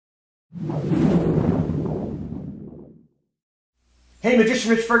Hey, Magician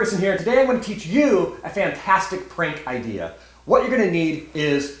Rich Ferguson here. Today I'm going to teach you a fantastic prank idea. What you're going to need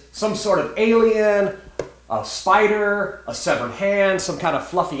is some sort of alien, a spider, a severed hand, some kind of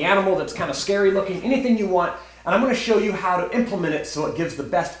fluffy animal that's kind of scary looking, anything you want, and I'm going to show you how to implement it so it gives the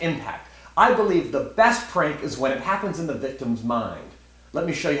best impact. I believe the best prank is when it happens in the victim's mind. Let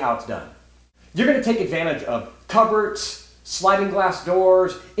me show you how it's done. You're going to take advantage of cupboards, sliding glass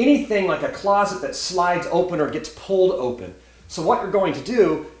doors, anything like a closet that slides open or gets pulled open. So what you're going to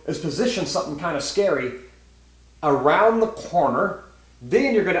do is position something kind of scary around the corner,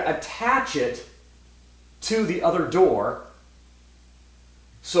 then you're going to attach it to the other door,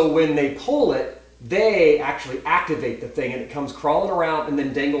 so when they pull it, they actually activate the thing and it comes crawling around and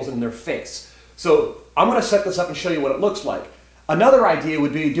then dangles in their face. So I'm going to set this up and show you what it looks like. Another idea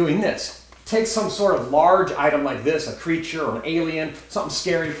would be doing this. Take some sort of large item like this, a creature or an alien, something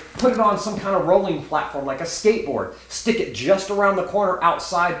scary, put it on some kind of rolling platform like a skateboard, stick it just around the corner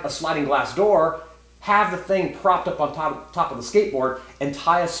outside a sliding glass door, have the thing propped up on top of the skateboard, and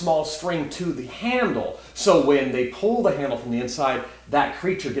tie a small string to the handle. So when they pull the handle from the inside, that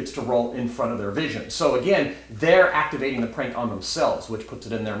creature gets to roll in front of their vision. So again, they're activating the prank on themselves, which puts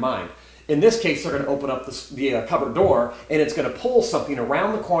it in their mind. In this case, they're going to open up the cupboard door, and it's going to pull something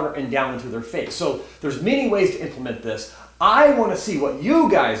around the corner and down into their face. So there's many ways to implement this. I want to see what you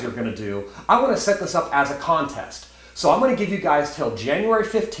guys are going to do. I want to set this up as a contest. So I'm going to give you guys till January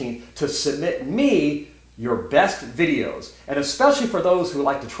 15th to submit me your best videos. And especially for those who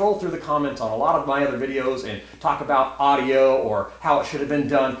like to troll through the comments on a lot of my other videos and talk about audio or how it should have been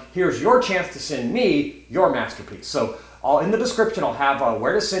done, here's your chance to send me your masterpiece. So in the description, I'll have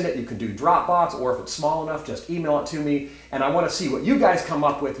where to send it. You can do Dropbox, or if it's small enough, just email it to me. And I want to see what you guys come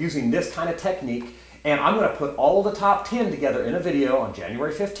up with using this kind of technique. And I'm going to put all of the top 10 together in a video on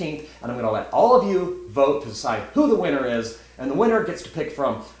January 15th. And I'm going to let all of you vote to decide who the winner is. And the winner gets to pick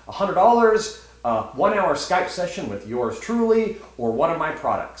from $100, a 1-hour Skype session with yours truly, or one of my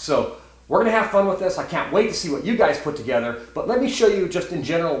products. So we're going to have fun with this. I can't wait to see what you guys put together. But let me show you just in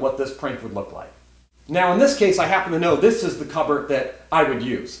general what this prank would look like. Now in this case, I happen to know this is the cupboard that I would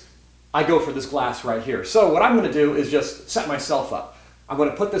use. I go for this glass right here. So what I'm going to do is just set myself up. I'm going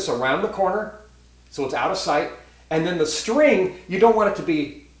to put this around the corner so it's out of sight. And then the string, you don't want it to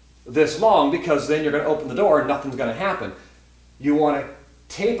be this long because then you're going to open the door and nothing's going to happen. You want to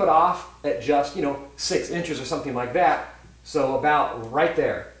tape it off at just, 6 inches or something like that. So about right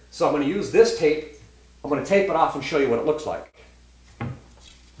there. So I'm going to use this tape. I'm going to tape it off and show you what it looks like.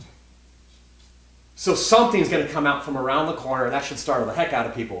 So something's going to come out from around the corner, and that should startle the heck out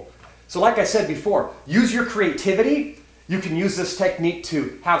of people. So like I said before, use your creativity. You can use this technique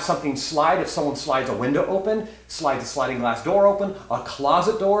to have something slide. If someone slides a window open, slides a sliding glass door open, a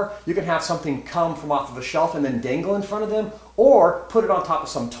closet door, you can have something come from off of a shelf and then dangle in front of them, or put it on top of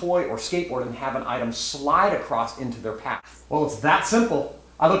some toy or skateboard and have an item slide across into their path. Well, it's that simple.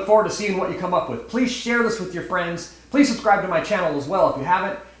 I look forward to seeing what you come up with. Please share this with your friends. Please subscribe to my channel as well if you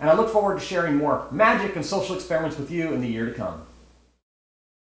haven't, and I look forward to sharing more magic and social experiments with you in the year to come.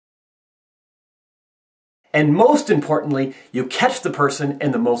 And most importantly, you catch the person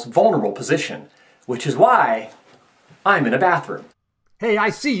in the most vulnerable position, which is why I'm in a bathroom. Hey,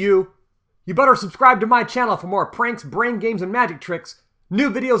 I see you. You better subscribe to my channel for more pranks, brain games, and magic tricks. New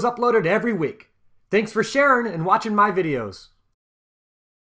videos uploaded every week. Thanks for sharing and watching my videos.